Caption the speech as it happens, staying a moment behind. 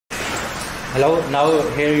Hello, now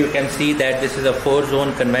here you can see that this is a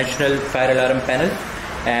 4-zone conventional fire alarm panel,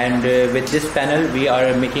 and with this panel we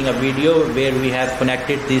are making a video where we have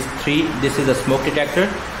connected these three. This is a smoke detector,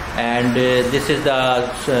 and this is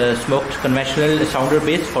the smoked conventional sounder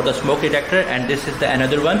base for the smoke detector, and this is the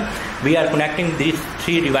another one. We are connecting these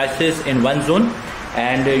three devices in one zone,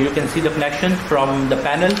 and you can see the connection from the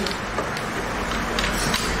panel.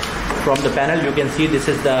 You can see this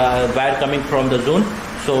is the wire coming from the zone.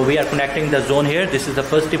 So we are connecting the zone here. This is the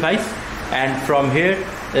first device, and from here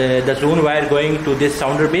the zone wire going to this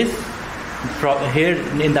sounder base. From here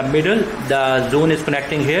in the middle, the zone is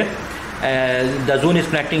connecting here. In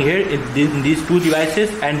these two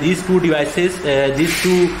devices, and these two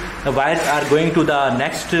wires are going to the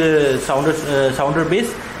next sounder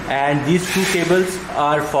base, and these two cables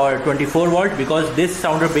are for 24 volt because this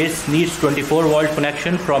sounder base needs 24 volt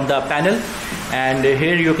connection from the panel. And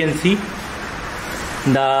here you can see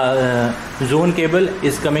the zone cable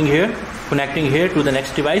is coming here, connecting here to the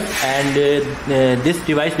next device, and this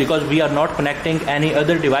device, because we are not connecting any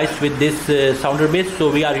other device with this sounder base, so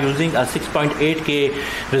we are using a 6.8K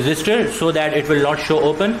resistor so that it will not show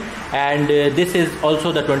open. And this is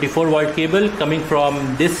also the 24 volt cable coming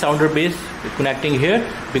from this sounder base, connecting here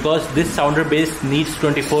because this sounder base needs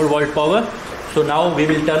 24 volt power. So now we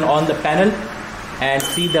will turn on the panel and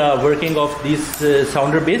see the working of this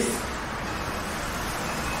sounder base.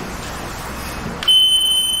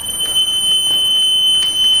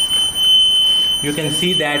 You can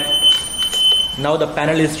see that now the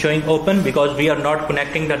panel is showing open because we are not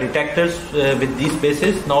connecting the detectors with these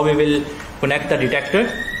bases. Now we will connect the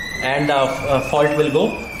detector and the fault will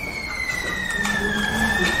go.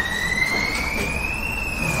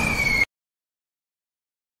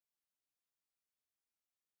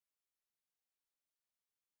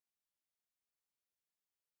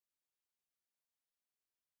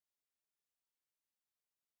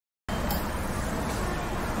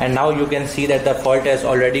 And now you can see that the fault has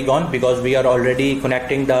already gone because we are already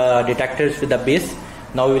connecting the detectors with the base.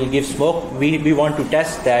 Now we will give smoke. We want to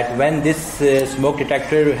test that when this smoke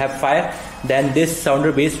detector have fire, then this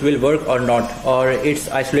sounder base will work or not, or it's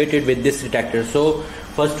isolated with this detector. So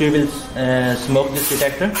first we will smoke this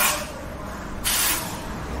detector.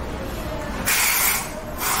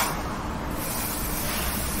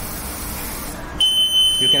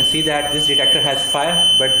 You can see that this detector has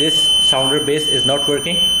fire, but this sounder base is not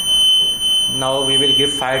working. Now we will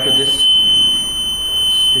give fire to this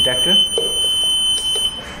detector.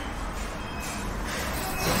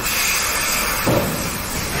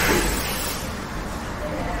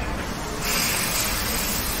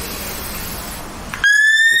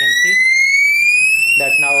 You can see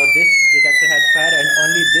that now this detector has fire and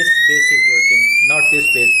only this base is working, not this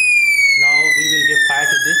base. Now we will give fire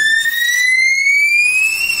to this.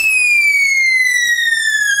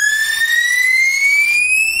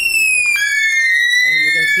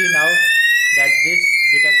 See now that this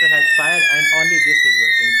detector has fire and only this is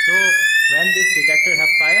working. So when this detector have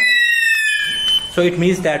fire, so it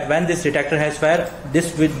means that when this detector has fire,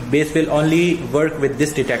 this base will only work with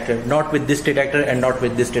this detector, not with this detector and not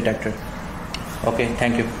with this detector. Okay,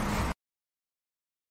 thank you.